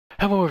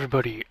Hello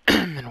everybody,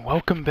 and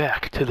welcome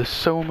back to the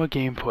SOMA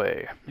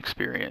gameplay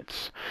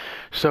experience.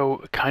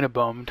 So, kinda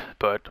bummed,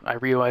 but I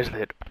realized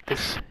that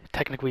this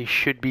technically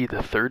should be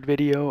the third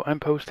video I'm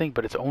posting,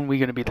 but it's only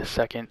gonna be the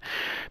second,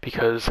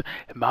 because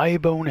my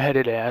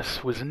boneheaded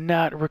ass was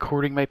not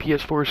recording my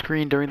PS4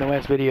 screen during the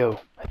last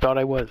video. I thought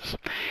I was.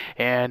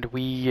 And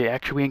we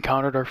actually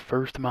encountered our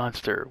first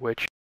monster,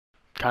 which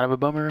kind of a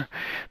bummer,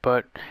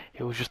 but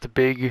it was just a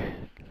big,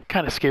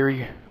 kind of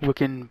scary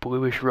looking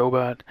bluish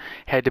robot.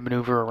 Had to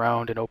maneuver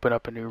around and open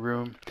up a new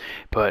room,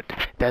 but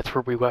that's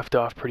where we left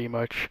off pretty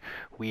much.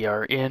 We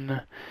are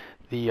in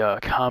the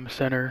comm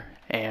center,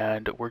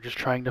 and we're just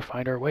trying to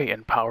find our way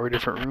and power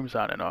different rooms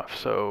on and off,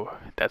 so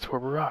that's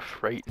where we're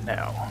off right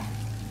now.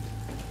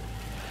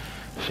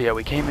 So yeah,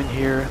 we came in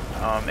here.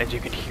 As you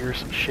can hear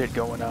some shit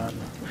going on.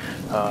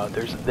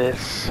 There's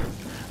this.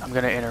 I'm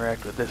gonna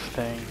interact with this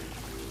thing.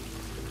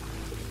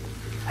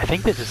 I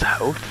think this is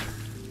health.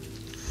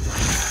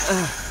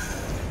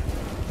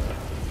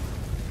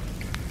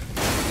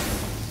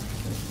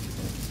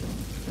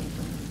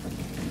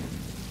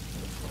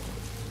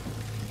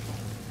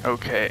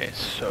 Okay,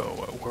 so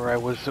where I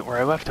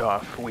left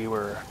off,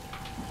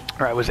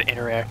 I was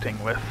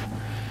interacting with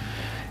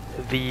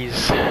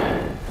this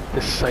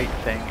site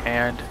thing,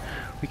 and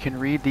we can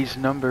read these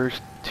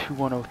numbers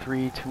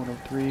 2103,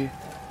 2103.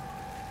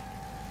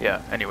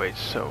 Yeah, anyways,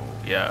 so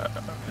yeah,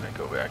 I'm gonna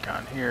go back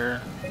on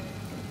here.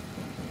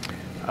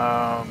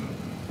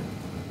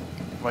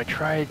 I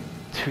tried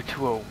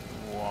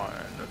 2201.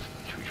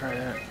 Should we try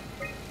that?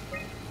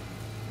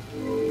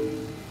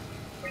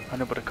 I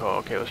know what to call.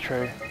 Okay, let's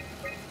try.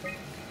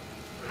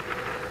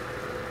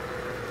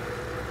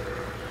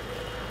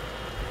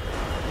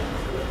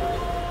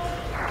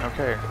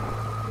 Okay.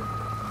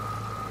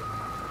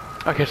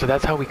 Okay, so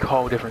that's how we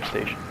call different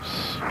stations.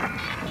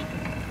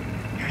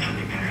 There's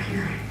something better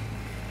here.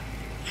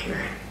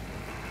 Here.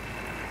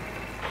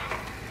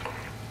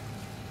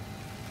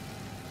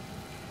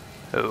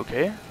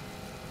 Okay.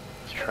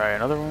 Let's try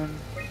another one.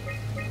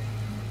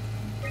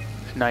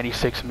 It's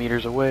 96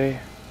 meters away.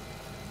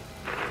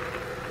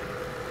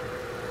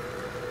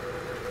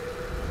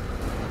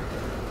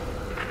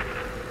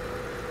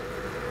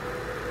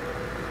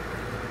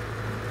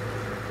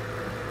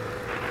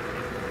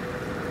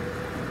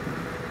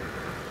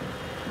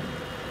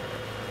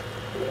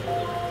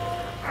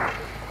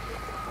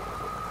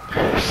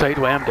 Site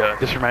Lambda.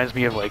 This reminds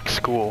me of like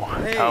school,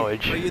 hey,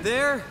 college. Are you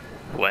there?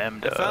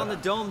 Lambda. I found the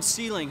dome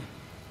ceiling.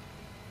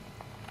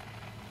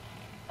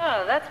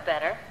 Oh, that's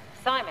better.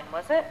 Simon,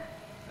 was it?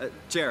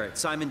 Jarrett,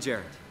 Simon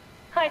Jarrett.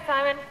 Hi,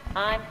 Simon.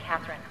 I'm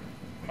Catherine.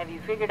 Have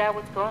you figured out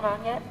what's going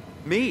on yet?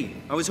 Me?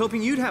 I was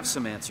hoping you'd have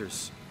some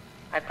answers.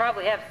 I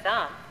probably have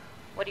some.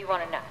 What do you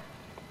want to know?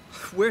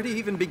 Where to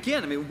even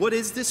begin? I mean, what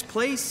is this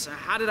place?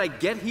 How did I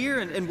get here?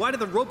 And why do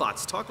the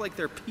robots talk like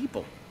they're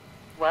people?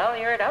 Well,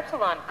 you're at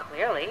Upsilon,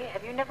 clearly.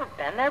 Have you never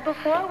been there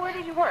before? Where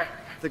did you work?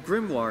 The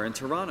Grimoire in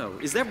Toronto.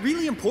 Is that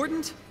really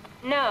important?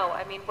 No,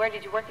 I mean, where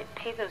did you work at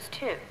Pathos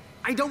 2?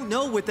 I don't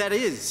know what that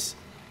is.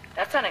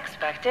 That's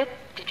unexpected.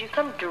 Did you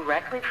come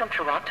directly from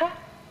Toronto?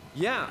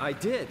 Yeah, I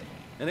did.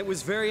 And it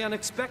was very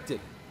unexpected.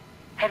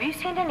 Have you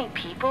seen any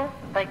people?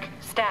 Like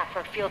staff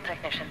or field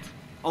technicians?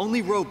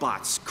 Only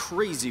robots,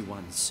 crazy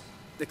ones.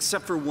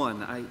 Except for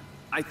one.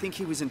 I think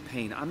he was in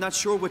pain. I'm not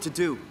sure what to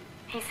do.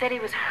 He said he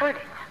was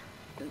hurting.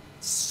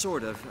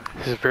 Sort of.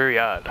 This is very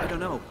odd. I don't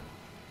know.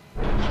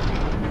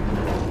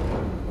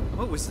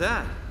 What was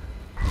that?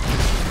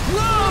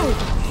 Whoa!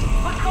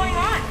 What's going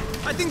on?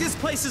 I think this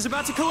place is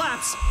about to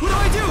collapse. What do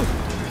I do?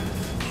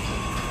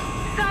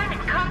 Simon,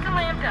 come to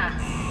Lambda.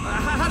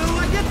 How do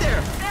I get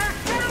there? There are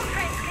shuttle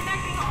trains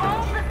connecting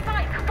all the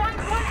sites. Find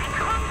one and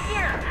come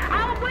here.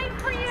 I'll wait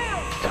for you.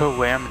 To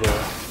Lambda.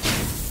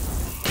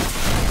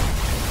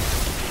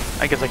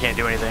 I guess I can't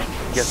do anything.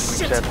 I guess we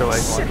just have to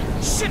like watch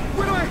this. Shit!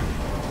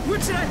 Where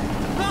should I?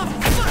 Oh,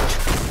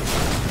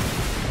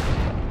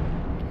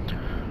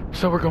 fuck!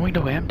 So we're going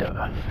to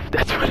Lambda.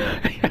 That's what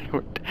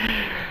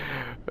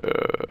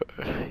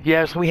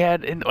yeah, so we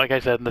had, like I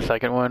said in the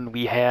second one,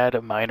 we had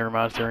a minor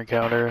monster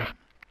encounter.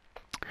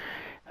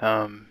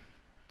 But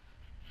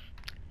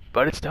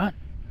it's done.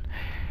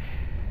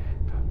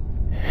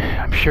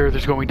 I'm sure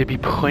there's going to be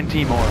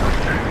plenty more.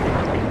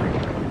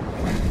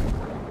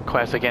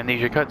 Classic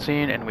amnesia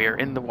cutscene, and we are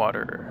in the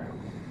water.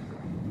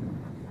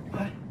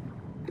 What?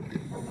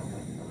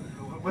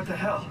 What the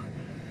hell?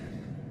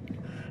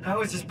 How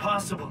is this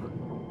possible?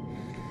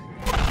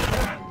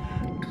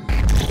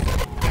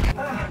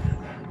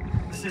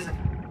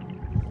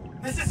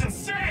 This is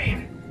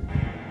insane!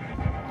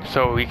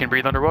 So we can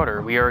breathe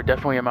underwater. We are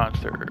definitely a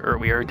monster. Or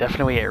we are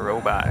definitely a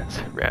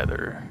robot,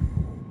 rather.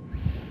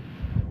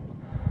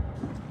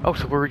 Oh,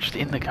 so we're just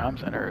in the comm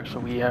center. So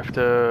we have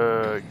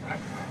to...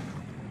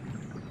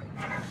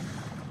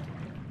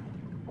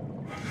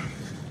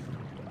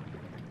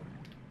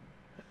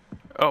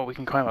 Oh, we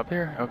can climb up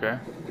here? Okay.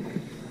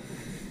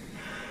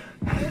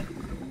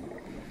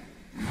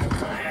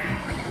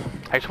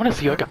 I just want to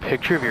see like a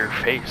picture of your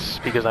face,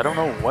 because I don't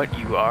know what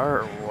you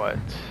are or what.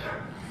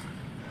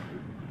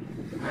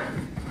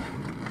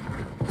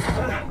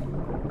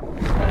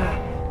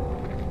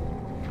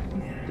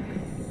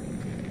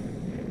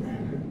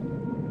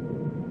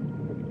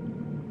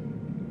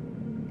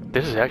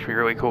 this is actually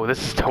really cool. This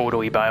is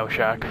totally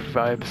BioShock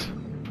vibes.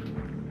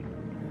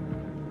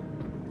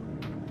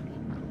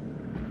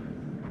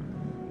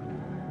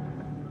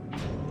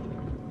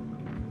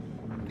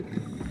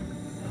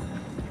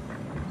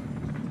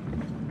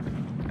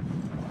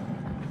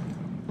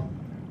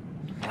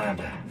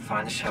 Lambda.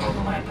 Find the shuttle to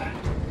Lambda.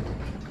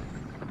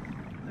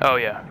 Oh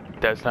yeah,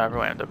 that's not for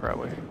Lambda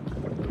probably.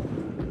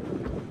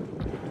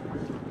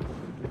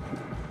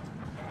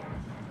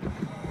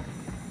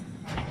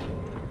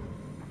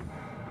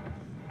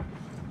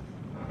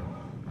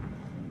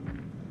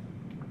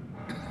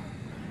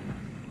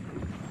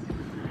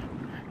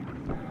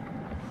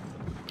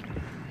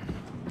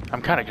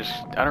 I'm kind of just,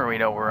 I don't really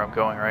know where I'm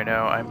going right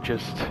now. I'm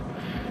just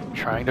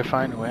trying to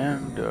find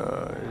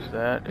Lambda. Is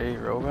that a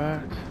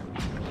robot?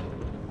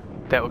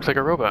 That looks like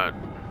a robot.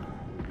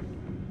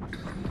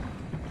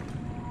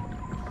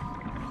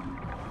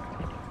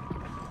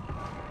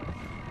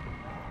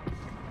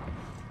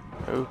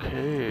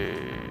 Okay.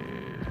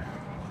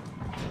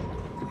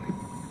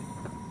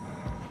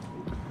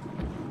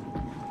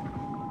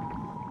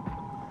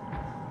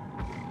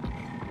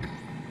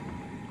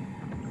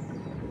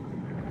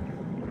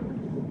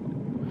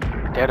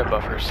 Data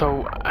buffer.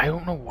 So I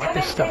don't know what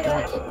this stuff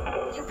does.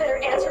 You better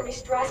answer me,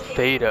 Strasky.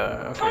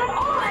 Theta. Okay. Come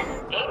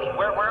on! Amy,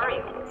 where are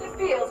you? The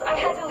fields. I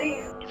had to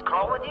leave. Is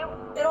Carl with you?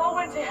 It all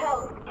went to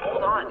hell.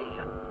 Hold on.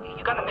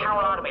 You got the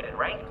power automated,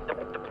 right? The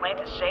plant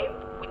is safe?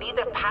 We need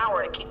the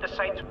power to keep the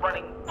sites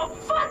running. Oh,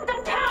 fuck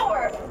the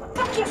power!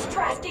 Fuck you,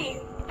 Strasky!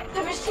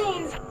 The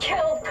machines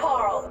killed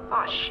Carl.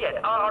 Oh,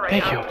 shit. All right.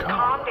 They killed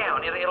Carl. Calm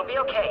down. It'll be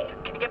okay.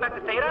 Can you get back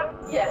to Theta?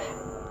 Yeah.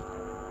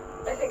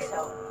 I think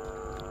so.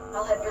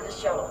 I'll head for the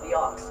shuttle, the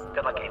Aux.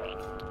 Good luck, Amy.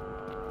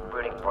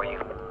 Rooting for you.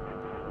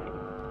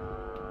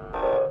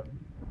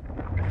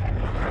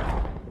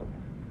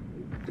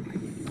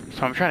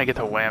 So I'm trying to get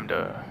to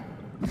Lambda.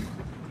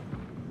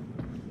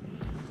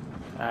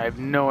 I have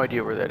no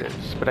idea where that is,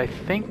 but I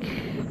think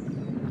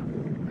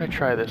I'm gonna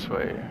try this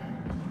way.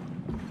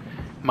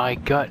 My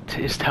gut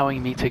is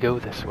telling me to go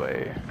this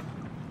way.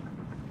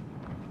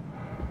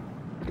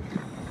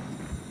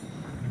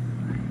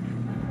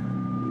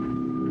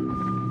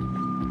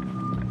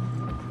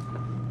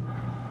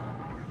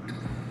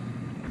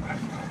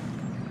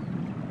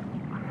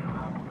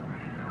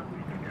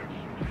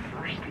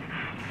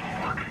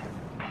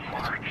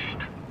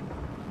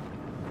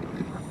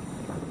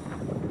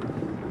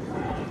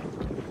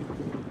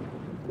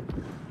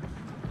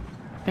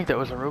 I think that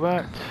was a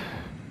robot.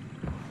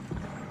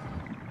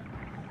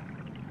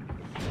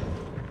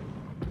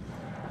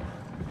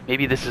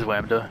 Maybe this is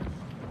Lambda.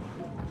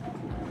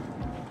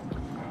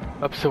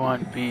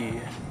 Upsilon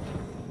B.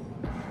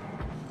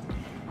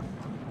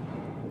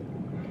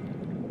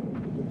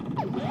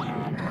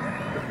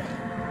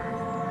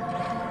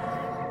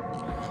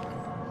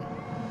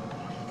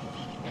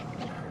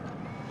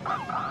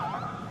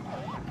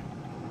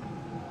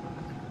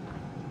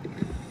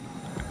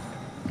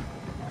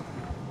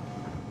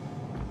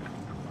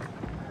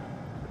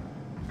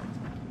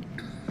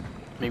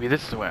 Maybe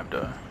this is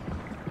Lambda.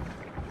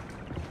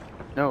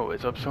 No,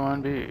 it's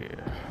Upsilon B.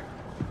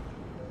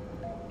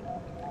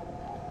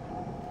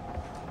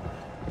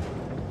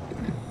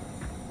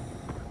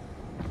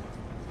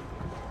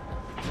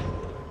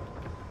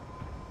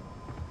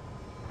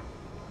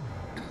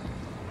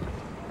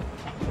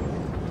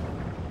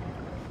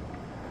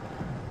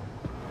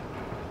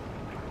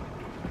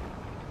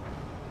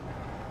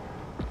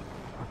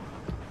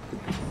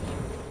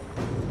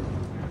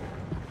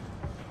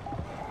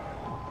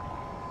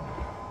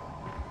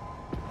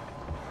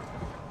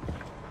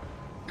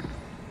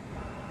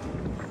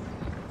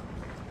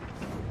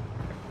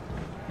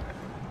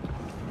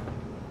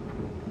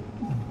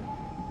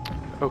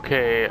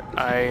 Okay,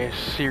 I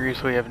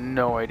seriously have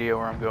no idea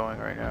where I'm going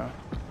right now.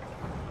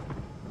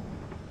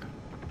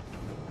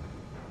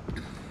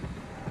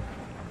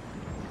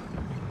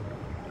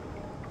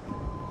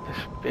 This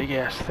big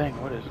ass thing,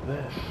 what is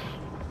this?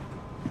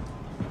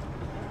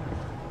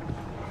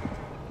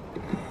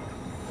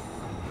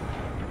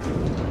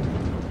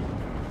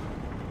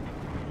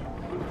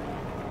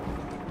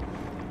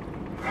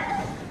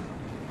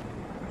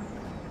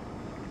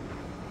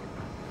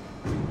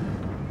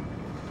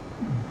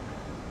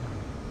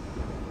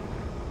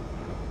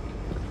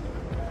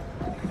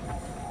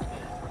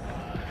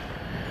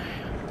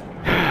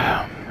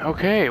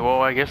 Okay,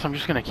 well, I guess I'm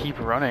just gonna keep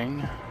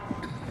running.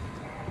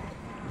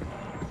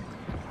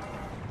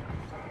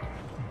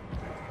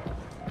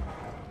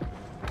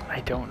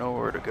 I don't know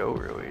where to go,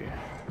 really.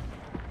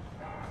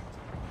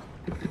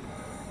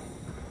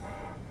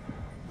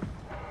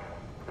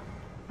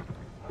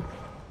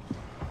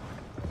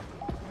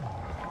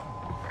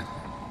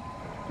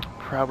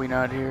 Probably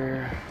not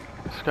here.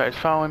 This guy's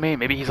following me.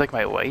 Maybe he's like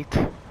my light?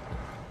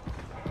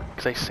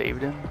 Because I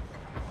saved him.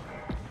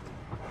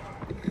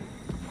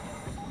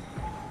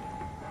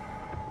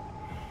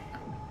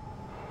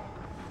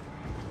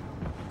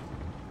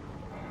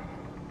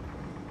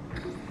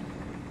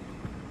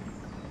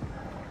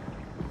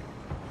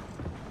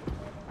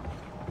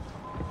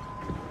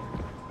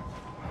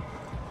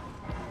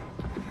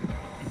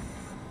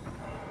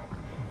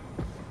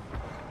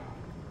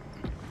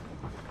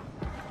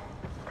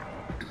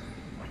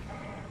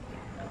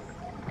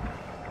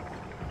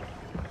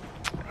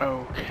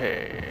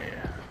 Okay.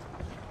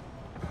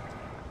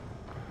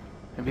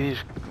 Maybe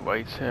these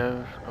lights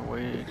have a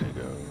way to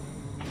go.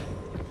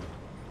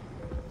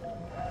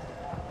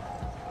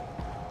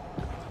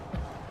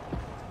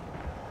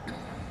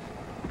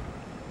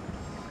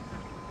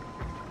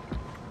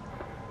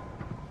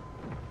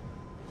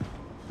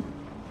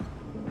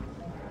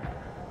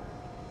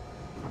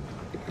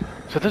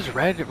 So those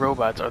red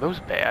robots, are those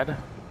bad?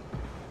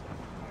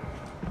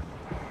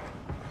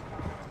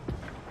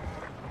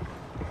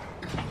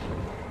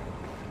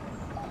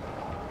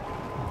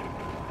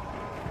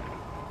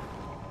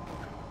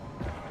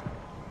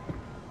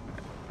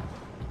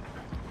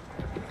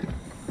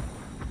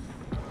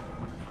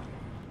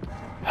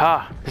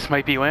 Ha! This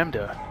might be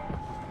Lambda.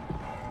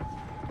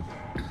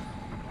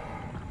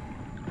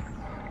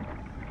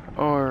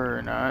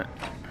 Or not.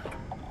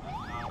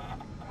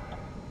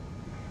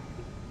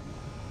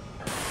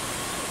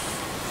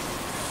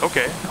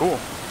 Okay, cool.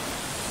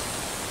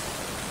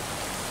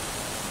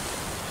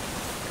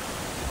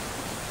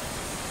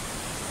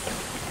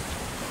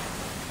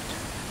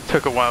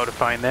 Took a while to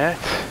find that.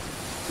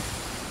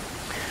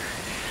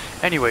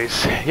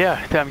 Anyways,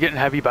 yeah, I'm getting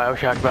heavy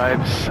Bioshock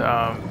vibes.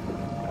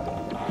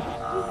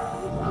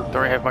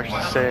 Don't really have much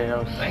to say.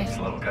 Thanks,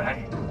 little guy.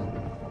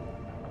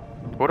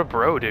 What a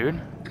bro, dude.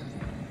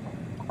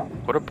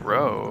 What a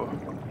bro.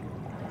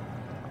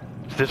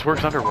 This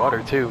works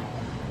underwater, too.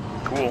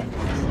 Cool.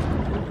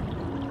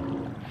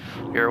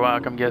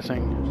 Airlock, I'm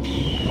guessing.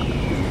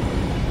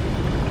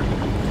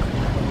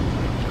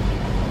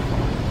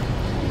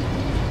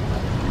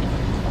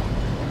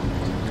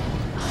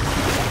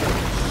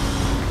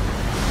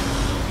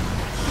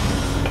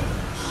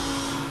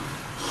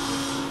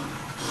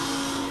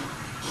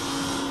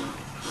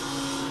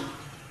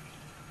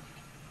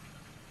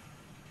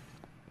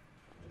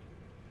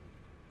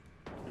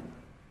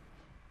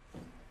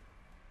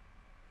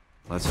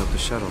 Let's hope the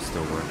shuttle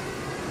still works.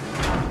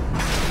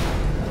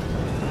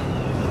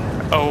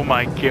 Oh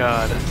my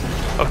god.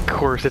 Of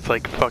course, it's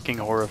like fucking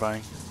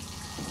horrifying.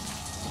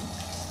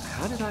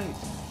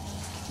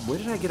 Where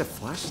did I get a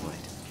flashlight?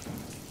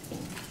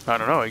 I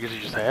don't know, I guess you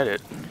just had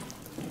it.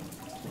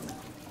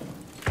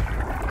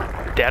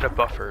 Data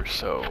buffer,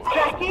 so...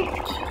 Jackie?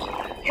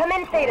 Come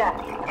in, Theta.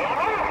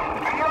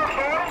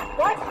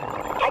 What?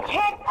 I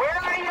can't... Where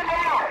are you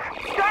now?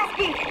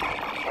 Strasky!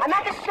 I'm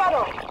at the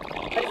shuttle,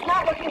 but it's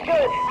not looking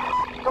good.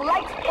 The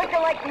lights flicker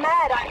like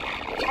mad.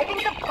 I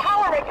think the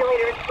power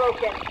regulator is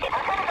broken.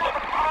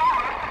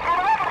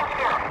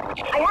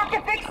 I have to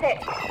fix it.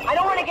 I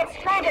don't want to get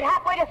stranded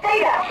halfway to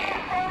Theta.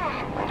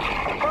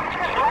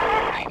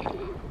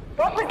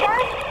 What was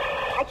that?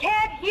 I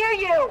can't hear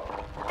you.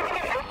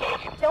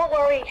 Don't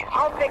worry,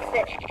 I'll fix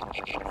it.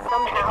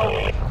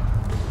 Somehow.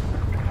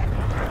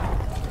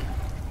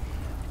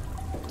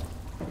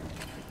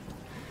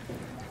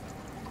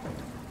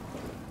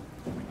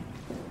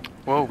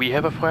 Whoa, we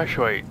have a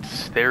flashlight.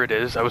 There it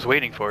is. I was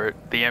waiting for it.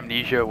 The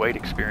amnesia light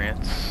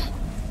experience.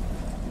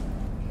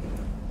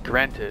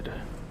 Granted.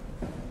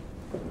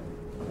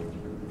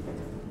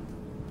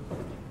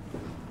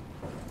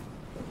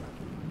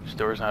 This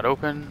door's not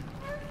open.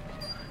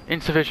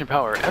 Insufficient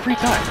power. Every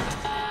time.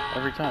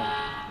 Every time.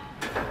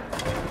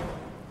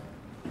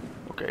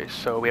 Okay,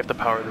 so we have to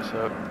power this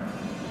up.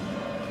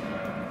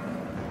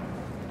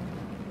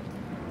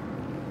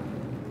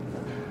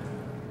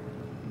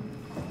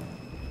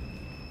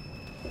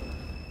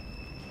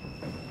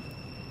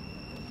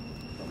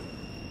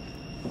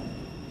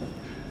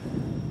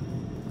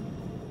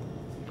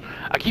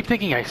 I keep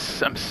thinking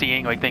I'm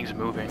seeing like things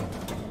moving.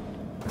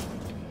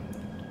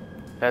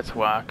 That's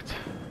locked.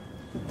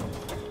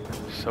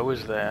 So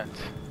is that.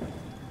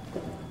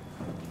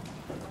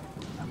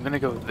 I'm gonna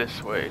go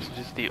this way. It's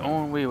just the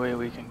only way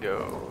we can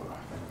go.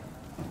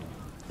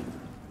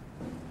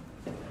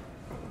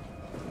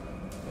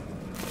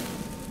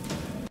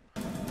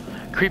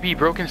 Creepy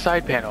broken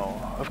side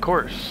panel, of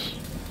course.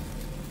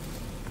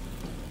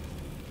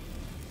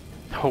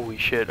 Holy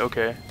shit,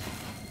 okay.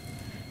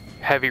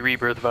 Heavy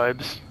Rebirth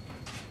vibes.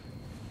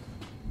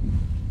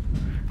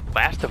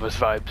 Last of Us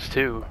vibes,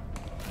 too.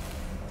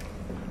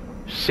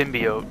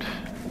 Symbiote.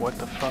 What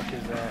the fuck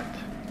is that?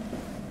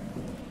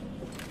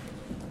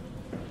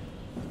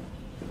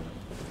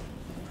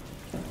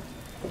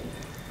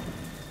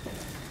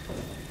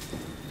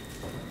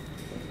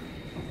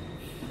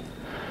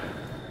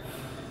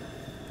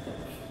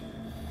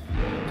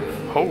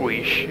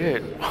 Holy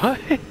shit,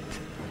 what?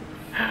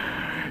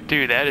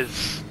 Dude, that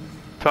is...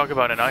 Talk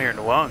about an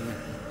iron lung.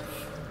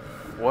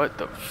 What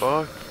the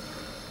fuck?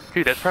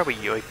 Dude, that's probably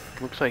you, like,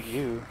 looks like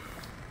you.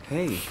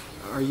 Hey,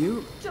 are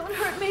you... Don't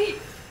hurt me.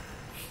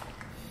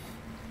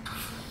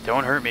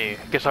 Don't hurt me.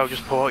 Guess I'll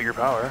just pull out your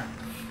power.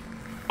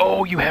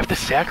 Oh, you have to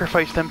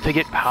sacrifice them to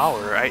get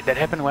power. That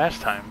happened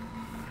last time.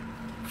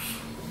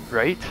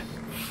 Right?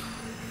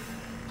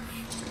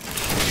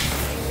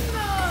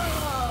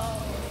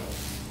 No.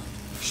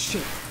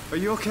 Shit, are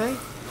you okay?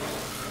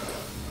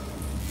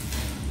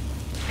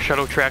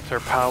 Shuttle tracks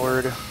are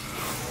powered.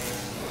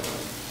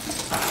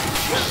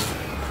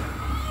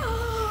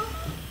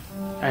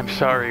 I'm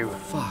sorry.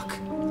 Fuck.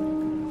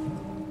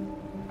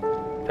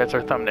 That's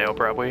our thumbnail,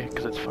 probably,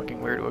 because it's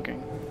fucking weird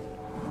looking.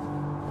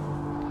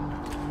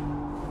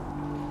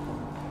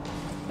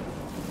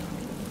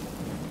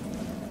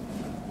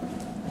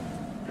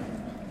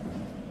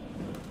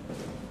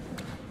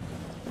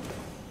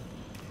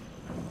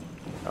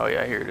 Oh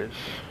yeah, here it is.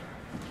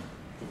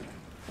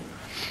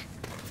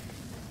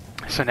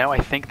 So now I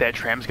think that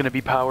tram's gonna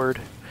be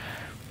powered.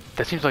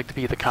 That seems like to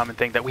be the common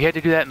thing. That we had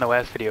to do that in the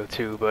last video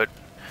too, but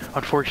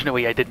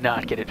unfortunately I did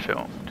not get it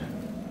filmed.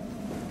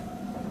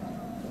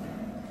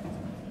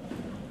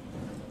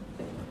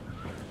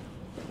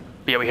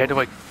 But yeah, we had to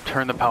like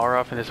turn the power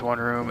off in this one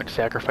room and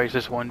sacrifice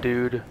this one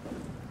dude.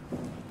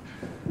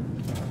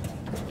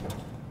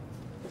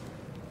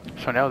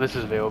 So now this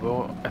is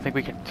available. I think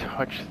we can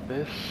touch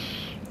this.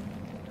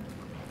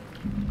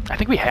 I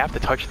think we have to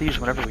touch these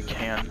whenever we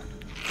can.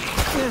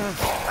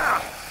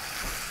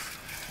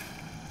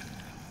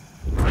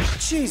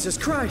 Jesus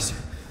Christ!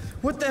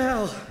 What the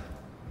hell?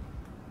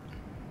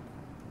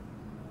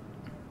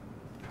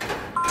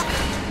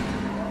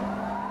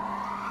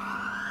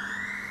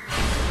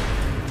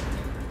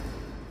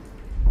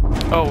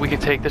 Oh, we can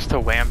take this to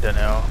Lambda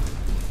now.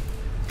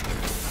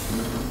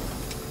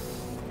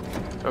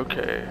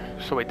 Okay,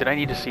 so wait, did I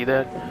need to see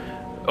that?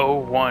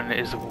 01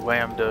 is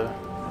Lambda.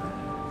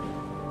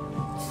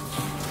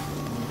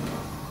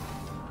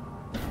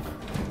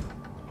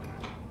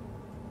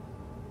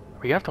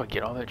 We have to like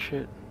get all that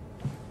shit.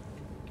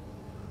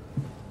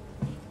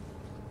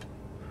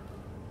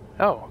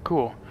 Oh,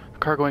 cool. The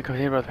cargo ain't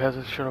contained by the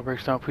hazardous shuttle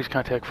breaks down. Please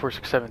contact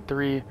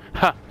 4673.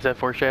 Ha! Is that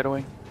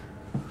foreshadowing?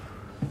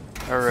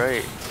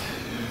 Alright.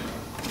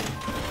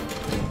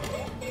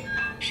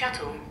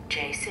 Shuttle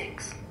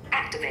J6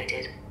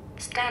 activated.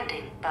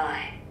 Standing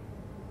by.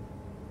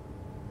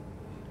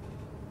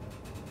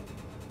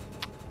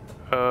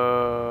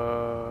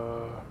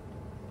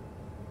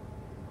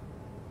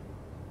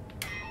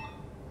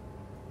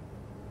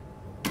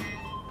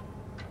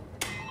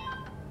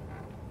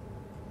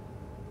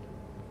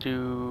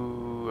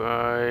 Do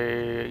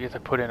I get to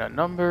put in a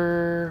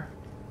number?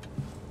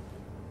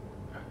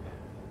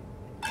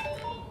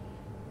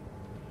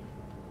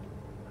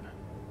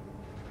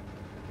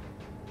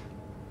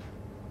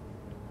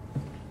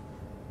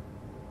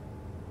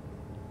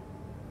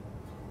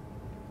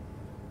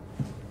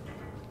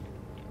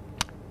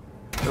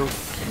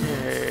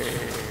 Okay.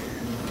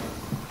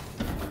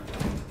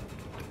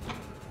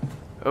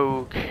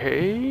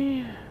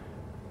 Okay.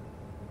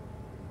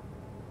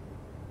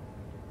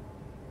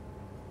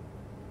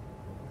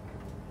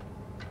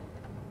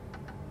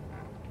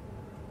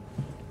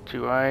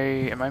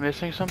 Am I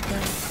missing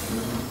something?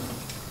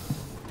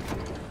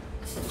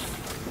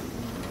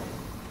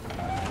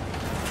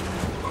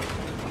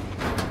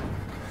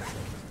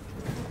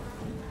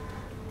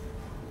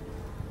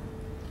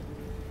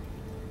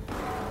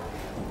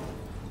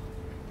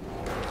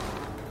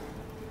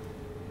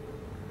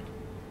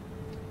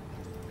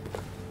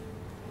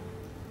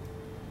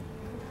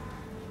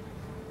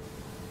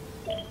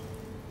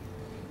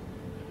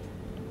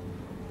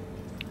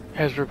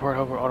 Has report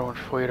over auto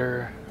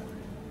inflator.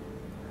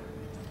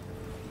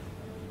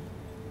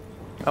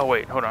 Oh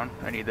wait, hold on.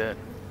 I need that.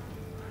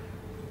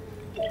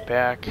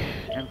 Back,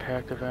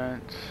 impact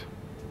events.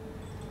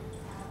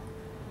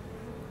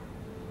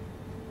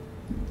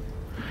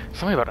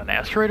 Something about an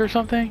asteroid or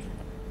something?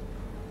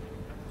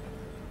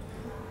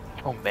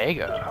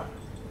 Omega.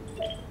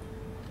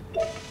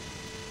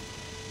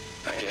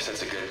 I guess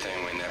it's a good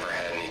thing we never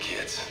had any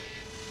kids.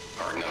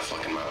 Hard enough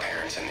looking my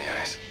parents in the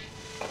eyes.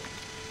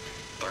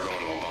 They're going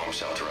to a bomb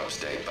shelter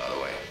upstate, by the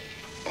way,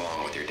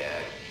 along with your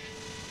dad.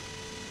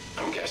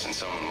 I'm guessing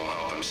someone will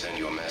help him send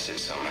you a message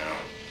somehow.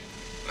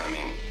 I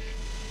mean,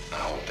 I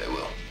hope they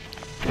will.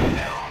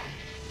 Hell,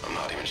 I'm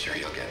not even sure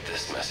you'll get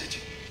this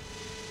message.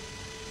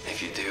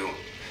 If you do,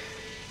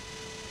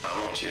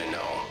 I want you to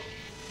know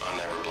I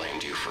never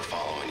blamed you for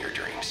following your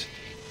dreams.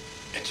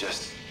 I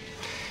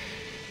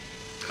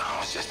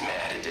was just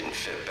mad it didn't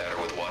fit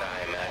better with what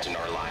I imagined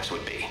our lives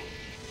would be.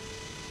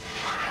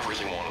 I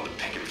really wanted the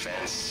picket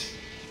fence,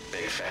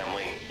 big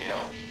family, you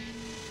know.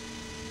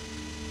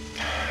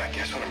 I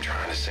guess what I'm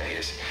trying to say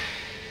is,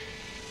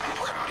 I'm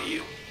proud of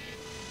you.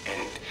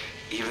 And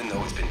even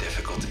though it's been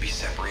difficult to be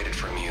separated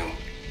from you,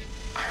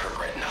 I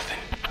regret nothing.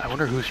 I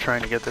wonder who's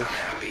trying to get this. I'm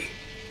happy.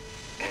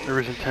 And Or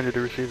is intended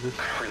to receive this.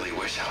 I really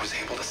wish I was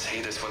able to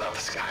say this without the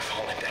sky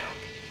falling down.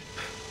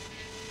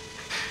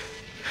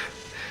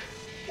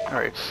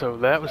 Alright, so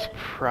that was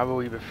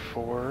probably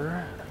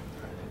before.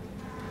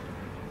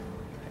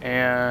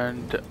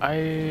 And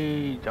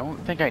I don't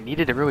think I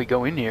needed to really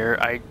go in here.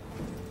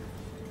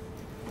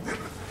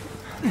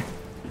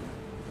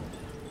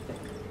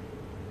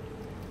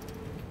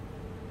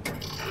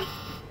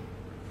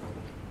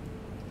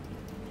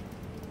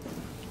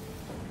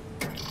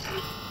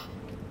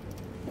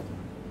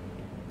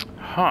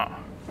 Huh.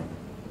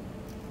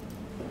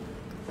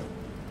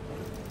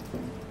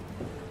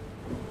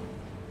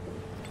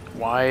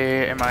 Why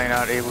am I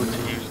not able to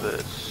use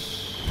this?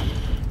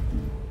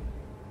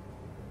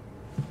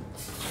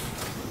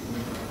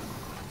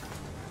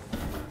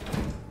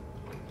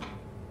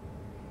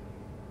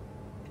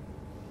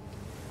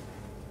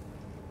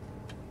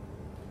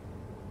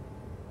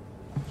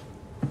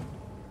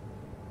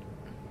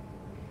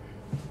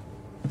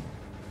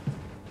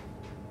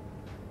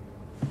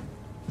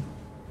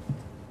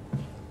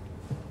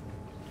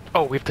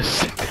 Oh, we have to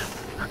sit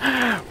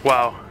down.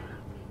 Wow.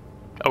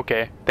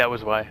 Okay, that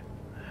was why.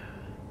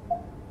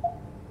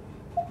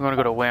 We want to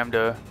go to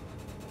Lambda.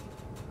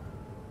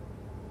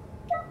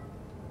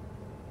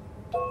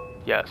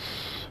 Yes.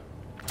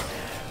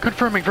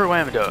 Confirming for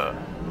Lambda.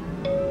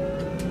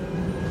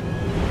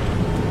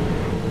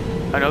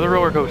 Another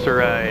roller coaster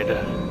ride.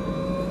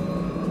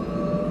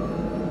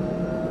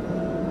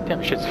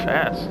 Damn, shit's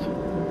fast.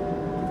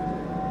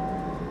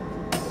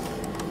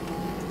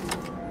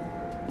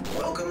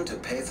 Welcome to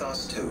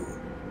Pathos 2,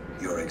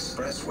 your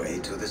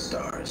expressway to the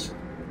stars.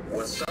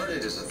 What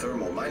started as a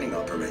thermal mining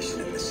operation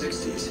in the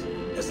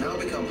 60s has now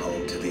become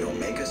home to the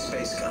Omega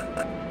space gun,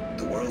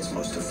 the world's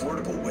most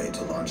affordable way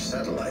to launch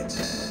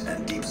satellites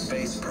and deep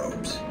space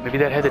probes. Maybe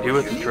that had to do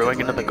with Our unique drilling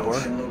into the core?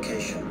 Atlantic Ocean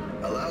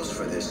location allows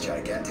for this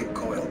gigantic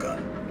coil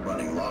gun,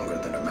 running longer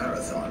than a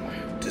marathon,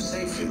 to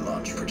safely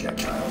launch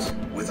projectiles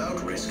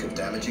without risk of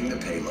damaging the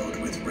payload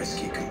with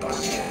risky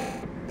combustion.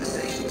 The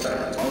station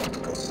spans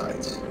multiple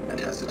sites and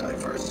has a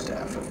diverse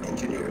staff of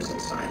engineers and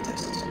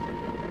scientists.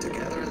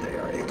 Together, they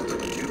are able to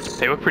produce...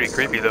 They look pretty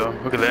creepy, though.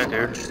 Look at that,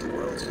 dude. ...the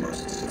world's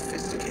most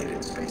sophisticated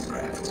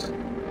spacecrafts.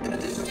 In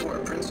addition to our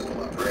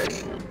principal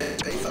operation,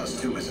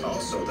 Pathos 2 is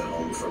also the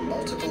home for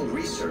multiple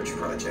research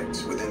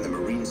projects within the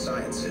marine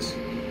sciences,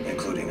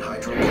 including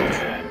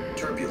hydroculture,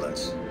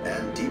 turbulence,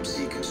 and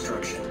deep-sea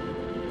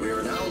construction. We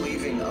are now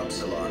leaving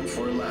Upsilon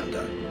for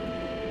Lambda.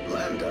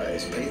 Lambda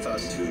is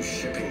Pathos 2's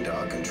shipping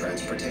dock and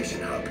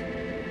transportation hub.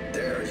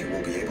 There, you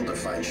will be able to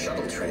find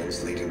shuttle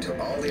trains leading to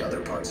all the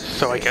other parts of the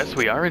So I station. guess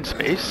we are in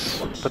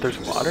space, but there's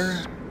water?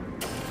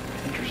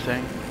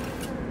 Interesting.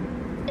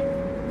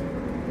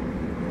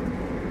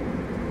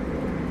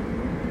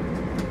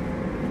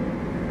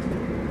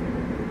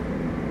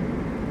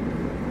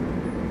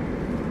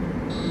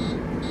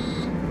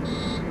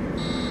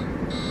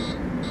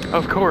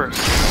 Of course.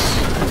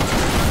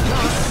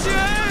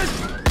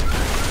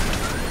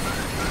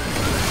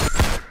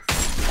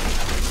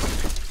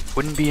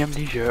 Wouldn't be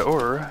Amnesia,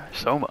 or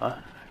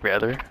Soma,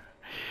 rather,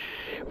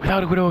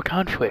 without a widow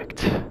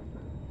conflict.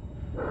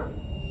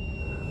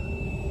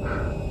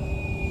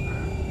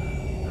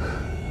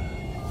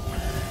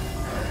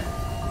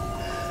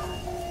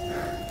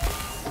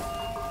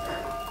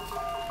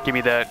 Give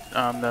me that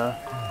on the...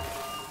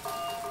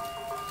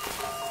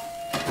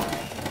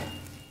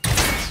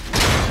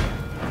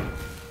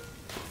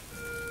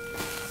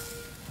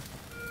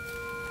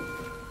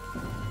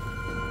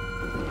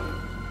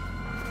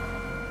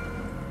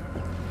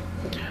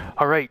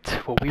 Alright,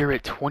 well we are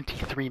at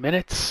 23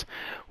 minutes.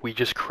 We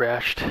just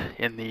crashed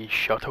in the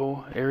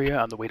shuttle area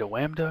on the way to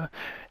Lambda,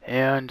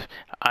 and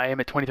I am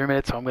at 23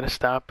 minutes, so I'm going to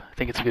stop. I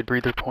think it's a good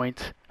breather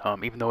point,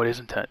 even though it is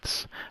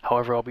intense.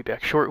 However, I'll be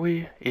back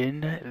shortly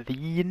in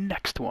the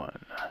next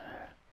one.